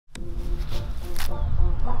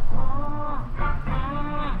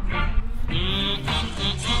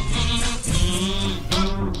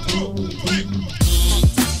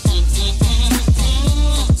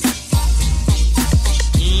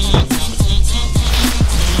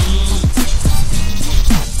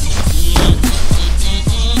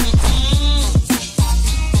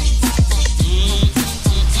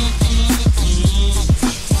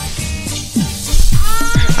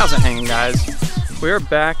we're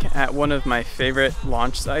back at one of my favorite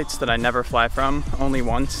launch sites that I never fly from, only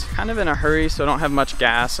once. Kind of in a hurry, so I don't have much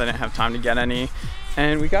gas. I didn't have time to get any.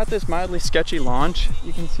 And we got this mildly sketchy launch.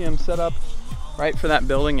 You can see I'm set up right for that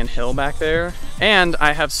building and hill back there. And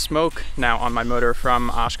I have smoke now on my motor from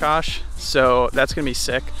Oshkosh, so that's gonna be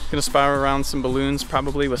sick. Gonna spiral around some balloons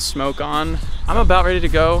probably with smoke on. I'm about ready to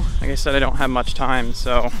go. Like I said, I don't have much time,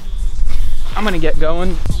 so I'm gonna get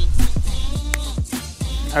going.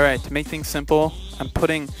 All right, to make things simple, I'm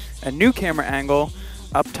putting a new camera angle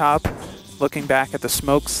up top, looking back at the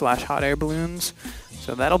smoke / hot air balloons.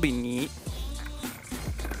 So that'll be neat.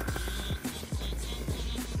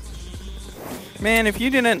 Man, if you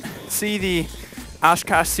didn't see the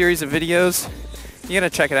Oshkosh series of videos, you gotta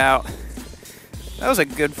check it out. That was a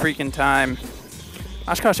good freaking time.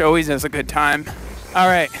 Oshkosh always has a good time. All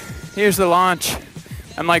right, here's the launch.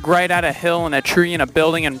 I'm like right at a hill and a tree and a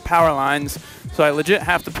building and power lines, so I legit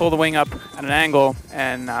have to pull the wing up at an angle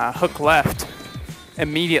and hook left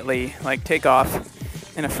immediately, like take off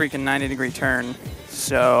in a freaking 90-degree turn.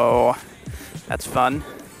 So that's fun.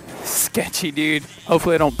 Sketchy, dude.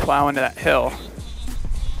 Hopefully I don't plow into that hill.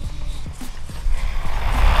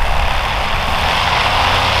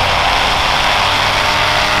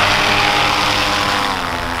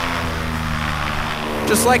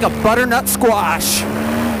 Just like a butternut squash.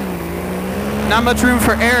 Not much room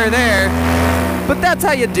for error there, but that's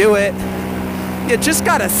how you do it. You just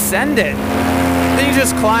gotta send it. Then you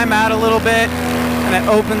just climb out a little bit and it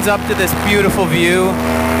opens up to this beautiful view.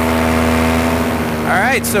 All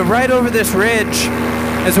right, so right over this ridge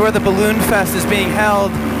is where the Balloon Fest is being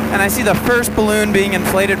held, and I see the first balloon being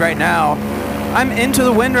inflated right now. I'm into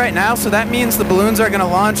the wind right now, so that means the balloons are gonna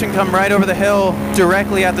launch and come right over the hill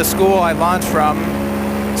directly at the school I launched from.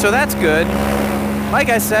 So that's good. Like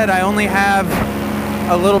I said, I only have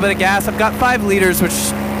a little bit of gas. I've got 5 liters, which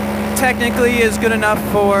technically is good enough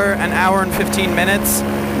for an hour and 15 minutes,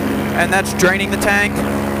 and that's draining the tank.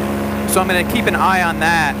 So I'm gonna keep an eye on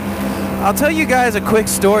that. I'll tell you guys a quick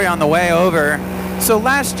story on the way over. So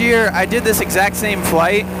last year, I did this exact same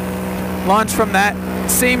flight, launched from that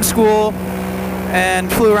same school, and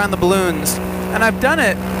flew around the balloons. And I've done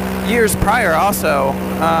it years prior also.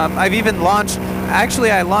 I've even launched, actually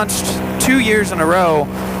I launched 2 years in a row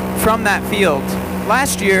from that field.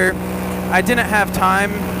 Last year, I didn't have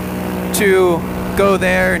time to go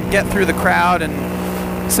there and get through the crowd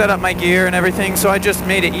and set up my gear and everything, so I just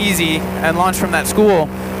made it easy and launched from that school.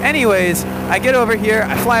 Anyways, I get over here,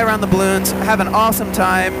 I fly around the balloons, have an awesome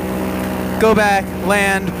time, go back,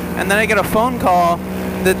 land, and then I get a phone call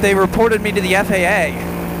that they reported me to the FAA.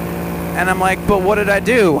 And I'm like, but what did I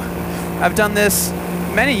do? I've done this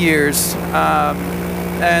many years,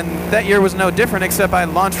 and that year was no different, except I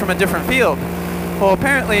launched from a different field. Well,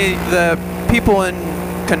 apparently the people in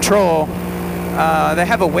control, they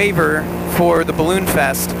have a waiver for the Balloon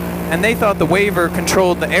Fest, and they thought the waiver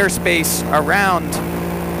controlled the airspace around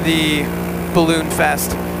the Balloon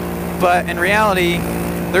Fest. But in reality,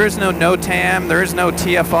 there is no NOTAM, there is no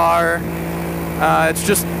TFR. It's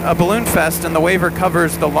just a Balloon Fest, and the waiver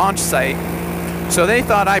covers the launch site. So they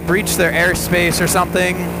thought I breached their airspace or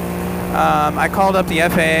something. I called up the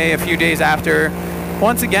FAA a few days after.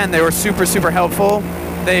 Once again, they were super helpful.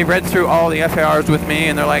 They read through all the FARs with me,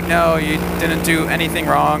 and they're like, no, you didn't do anything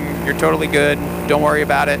wrong. You're totally good. Don't worry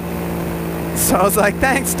about it. So I was like,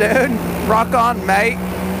 thanks, dude. Rock on, mate.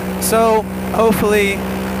 So hopefully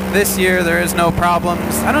this year there is no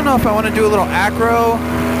problems. I don't know if I want to do a little acro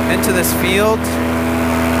into this field.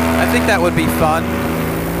 I think that would be fun.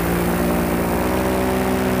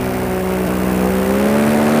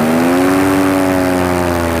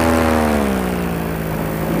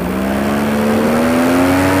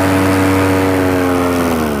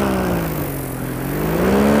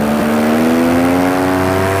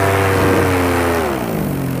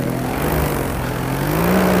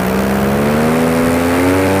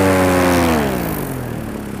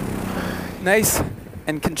 Nice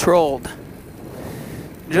and controlled.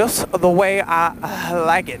 Just the way I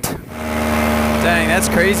like it. Dang, that's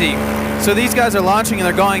crazy. So these guys are launching and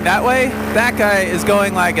they're going that way. That guy is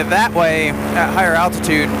going like that way at higher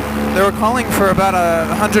altitude. They were calling for about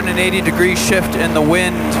a 180-degree shift in the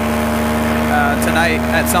wind tonight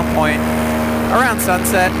at some point. Around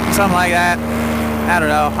sunset, something like that. I don't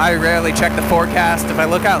know. I rarely check the forecast. If I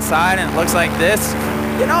look outside and it looks like this,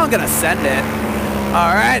 you know I'm gonna send it.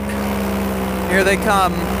 All right. Here they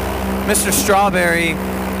come. Mr. Strawberry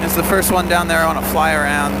is the first one down there I want to fly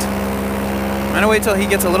around. I'm gonna wait till he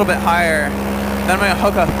gets a little bit higher. Then I'm gonna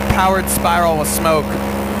hook a powered spiral with smoke.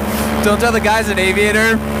 Don't tell the guys at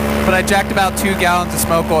Aviator, but I jacked about 2 gallons of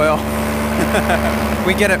smoke oil.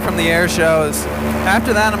 We get it from the air shows.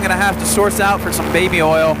 After that, I'm going to have to source out for some baby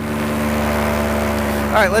oil.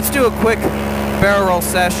 All right, let's do a quick barrel roll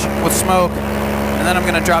sesh with smoke, and then I'm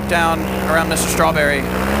going to drop down around Mr. Strawberry.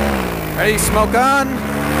 Ready? Smoke on.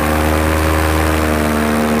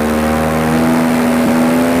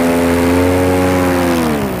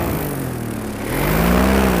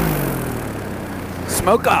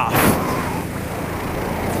 Smoke off.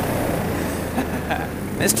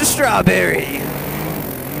 Mr. Strawberry.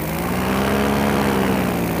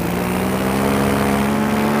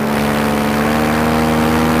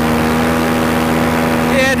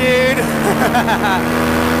 Yeah, dude.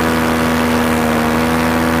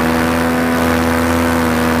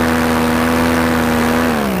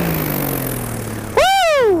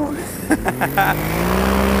 Woo!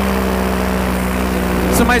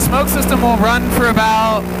 So my smoke system will run for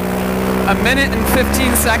about a minute and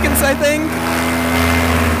 15 seconds, I think.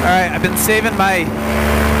 All right, I've been saving my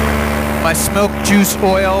smoke juice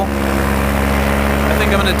oil. I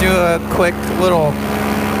think I'm gonna do a quick little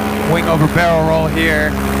wing over barrel roll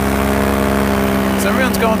here. So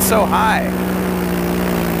everyone's going so high.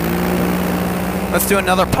 Let's do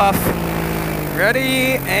another puff.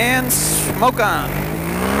 Ready, and smoke on.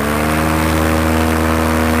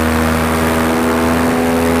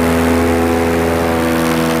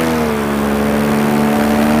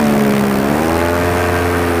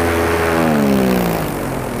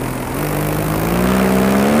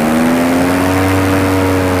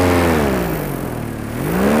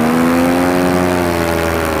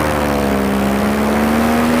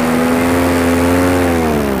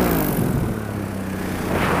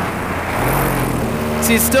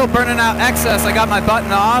 She's still burning out excess. I got my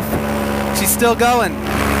button off. She's still going.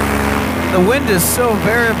 The wind is so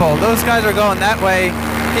variable. Those guys are going that way.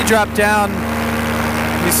 He dropped down.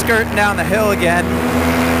 He's skirting down the hill again.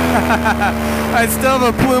 I still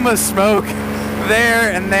have a plume of smoke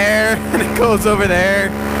there, and it goes over there.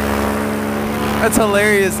 That's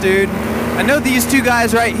hilarious, dude. I know these two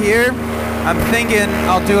guys right here. I'm thinking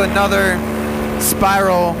I'll do another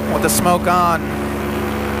spiral with the smoke on.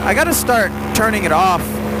 I gotta start turning it off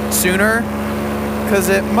sooner because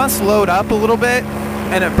it must load up a little bit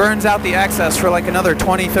and it burns out the excess for like another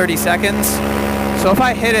 20-30 seconds. So if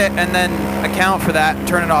I hit it and then account for that and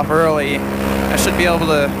turn it off early, I should be able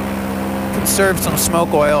to conserve some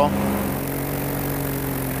smoke oil.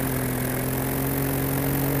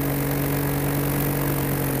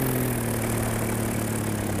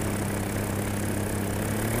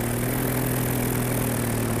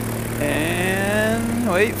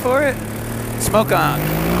 Wait for it. Smoke on.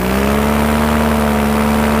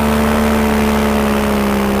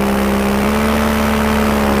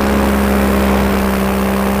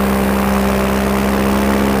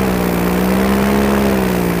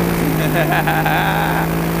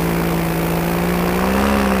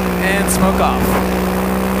 And smoke off.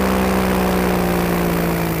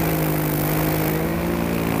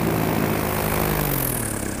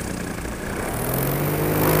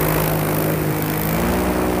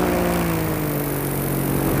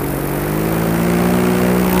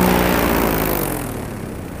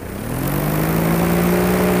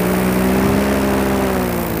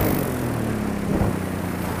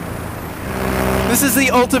 This is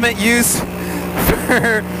the ultimate use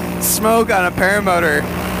for smoke on a paramotor.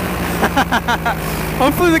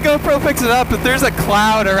 Hopefully the GoPro picks it up if there's a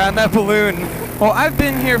cloud around that balloon. Well, I've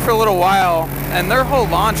been here for a little while, and their whole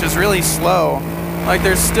launch is really slow. Like,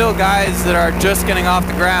 there's still guys that are just getting off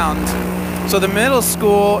the ground. So the middle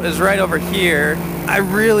school is right over here. I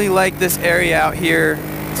really like this area out here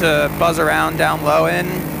to buzz around down low in.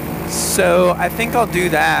 So I think I'll do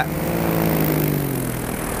that.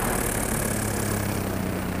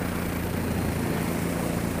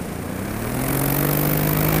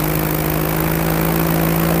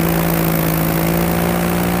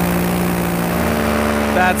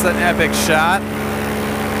 That's an epic shot.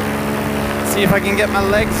 See if I can get my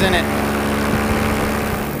legs in it.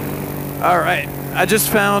 All right, I just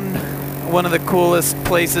found one of the coolest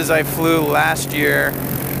places I flew last year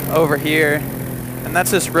over here. And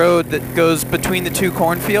that's this road that goes between the two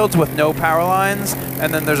cornfields with no power lines.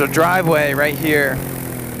 And then there's a driveway right here.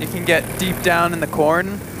 You can get deep down in the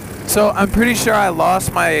corn. So I'm pretty sure I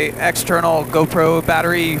lost my external GoPro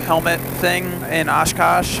battery helmet thing in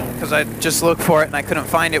Oshkosh because I just looked for it and I couldn't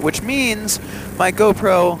find it, which means my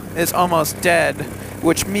GoPro is almost dead,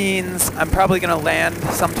 which means I'm probably going to land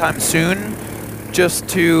sometime soon just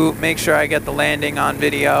to make sure I get the landing on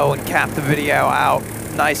video and cap the video out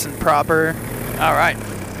nice and proper. All right.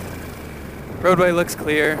 Roadway looks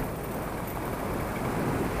clear.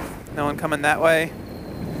 No one coming that way.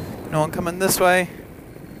 No one coming this way.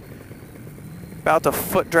 About to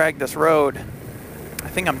foot drag this road. I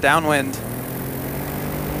think I'm downwind.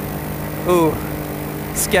 Ooh,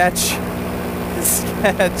 sketch.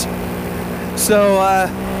 Sketch. So,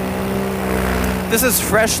 this is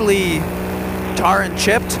freshly tar and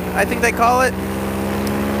chipped, I think they call it.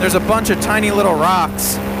 There's a bunch of tiny little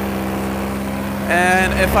rocks.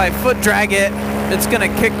 And if I foot drag it, it's gonna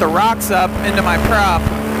kick the rocks up into my prop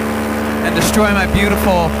and destroy my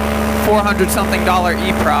beautiful $400-something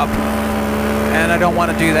e-prop. And I don't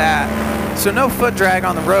want to do that. So no foot drag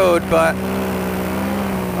on the road, but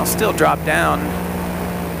I'll still drop down.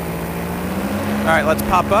 All right, let's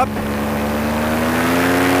pop up.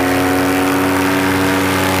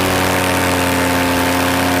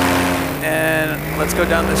 And let's go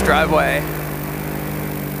down this driveway.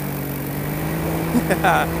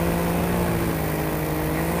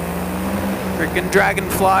 Freaking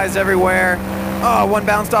dragonflies everywhere. Oh, one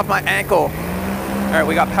bounced off my ankle. All right,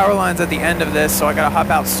 we got power lines at the end of this, so I gotta hop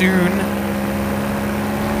out soon.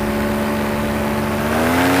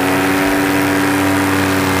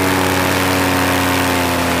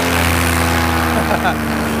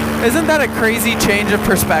 Isn't that a crazy change of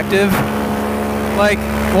perspective? Like,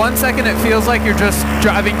 1 second it feels like you're just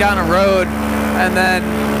driving down a road, and then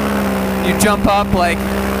you jump up like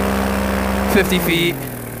 50 feet.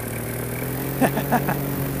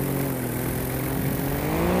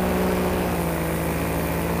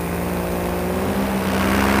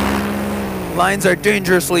 Lines are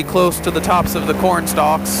dangerously close to the tops of the corn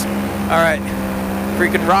stalks. All right,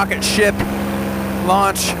 freaking rocket ship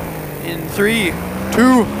launch in 3,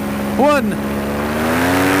 2, 1.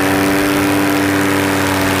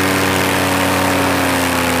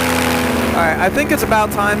 All right, I think it's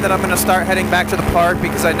about time that I'm gonna start heading back to the park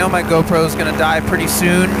because I know my GoPro is gonna die pretty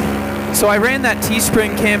soon. So I ran that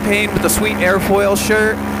Teespring campaign with the sweet airfoil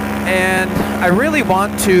shirt, and I really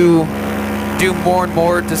want to do more and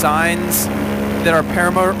more designs that are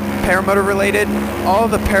paramotor related. All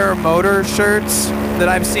the paramotor shirts that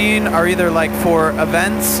I've seen are either like for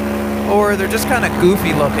events or they're just kind of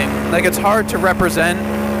goofy looking. Like, it's hard to represent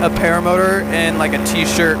a paramotor in like a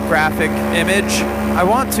t-shirt graphic image. I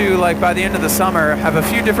want to, like, by the end of the summer, have a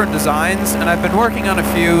few different designs, and I've been working on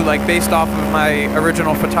a few, like, based off of my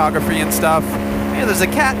original photography and stuff. Yeah, there's a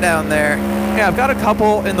cat down there. Yeah, I've got a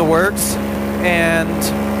couple in the works, and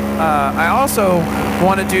I also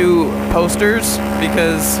want to do posters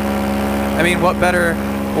because, I mean, what better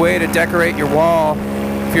way to decorate your wall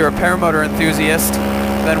if you're a paramotor enthusiast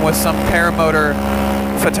than with some paramotor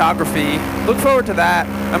photography. Look forward to that.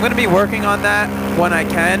 I'm going to be working on that when I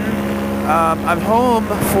can. I'm home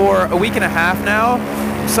for a week and a half now.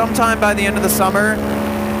 Sometime by the end of the summer,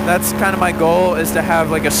 that's kind of my goal, is to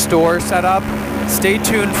have like a store set up. Stay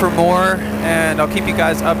tuned for more, and I'll keep you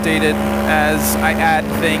guys updated as I add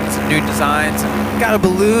things and new designs. Got a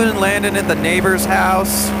balloon landing at the neighbor's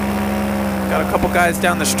house. Got a couple guys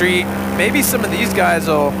down the street. Maybe some of these guys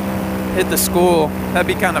will hit the school. That'd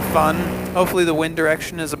be kind of fun. Hopefully the wind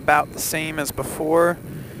direction is about the same as before.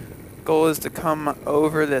 Goal is to come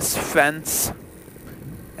over this fence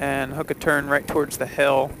and hook a turn right towards the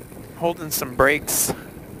hill. Holding some brakes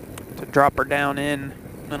to drop her down in.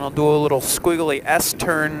 And I'll do a little squiggly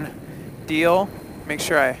S-turn deal. Make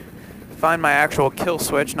sure I find my actual kill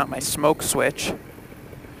switch, not my smoke switch.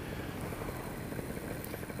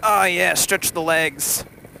 Oh yeah, stretch the legs.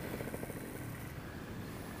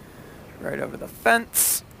 Right over the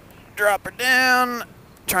fence. Drop her down.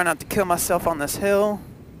 Try not to kill myself on this hill.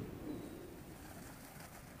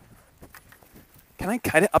 Can I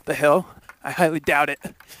kite it up the hill? I highly doubt it.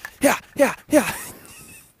 Yeah.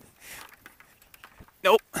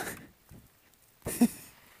 Nope.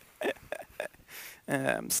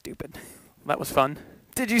 I'm stupid. That was fun.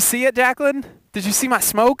 Did you see it, Jacqueline? Did you see my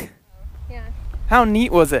smoke? Yeah. How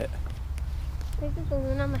neat was it? There's a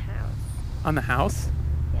balloon on the house. On the house?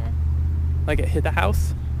 Yeah. Like it hit the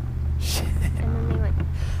house? Shit. And then they went.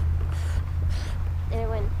 And it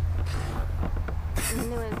went. And then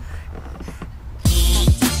they went.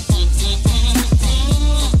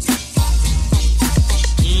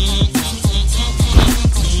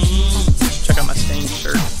 Check out my stained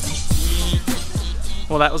shirt.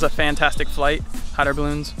 Well, that was a fantastic flight. Hot air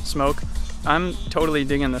balloons, smoke. I'm totally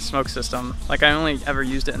digging the smoke system. Like, I only ever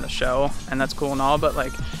used it in the show, and that's cool and all, but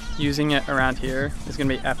like using it around here is gonna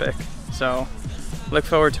be epic. So look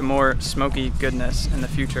forward to more smoky goodness in the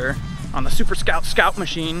future on the Super Scout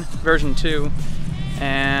Machine version 2.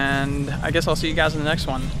 And I guess I'll see you guys in the next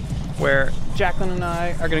one, where Jacqueline and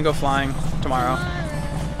I are gonna go flying tomorrow.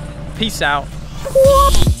 Peace out.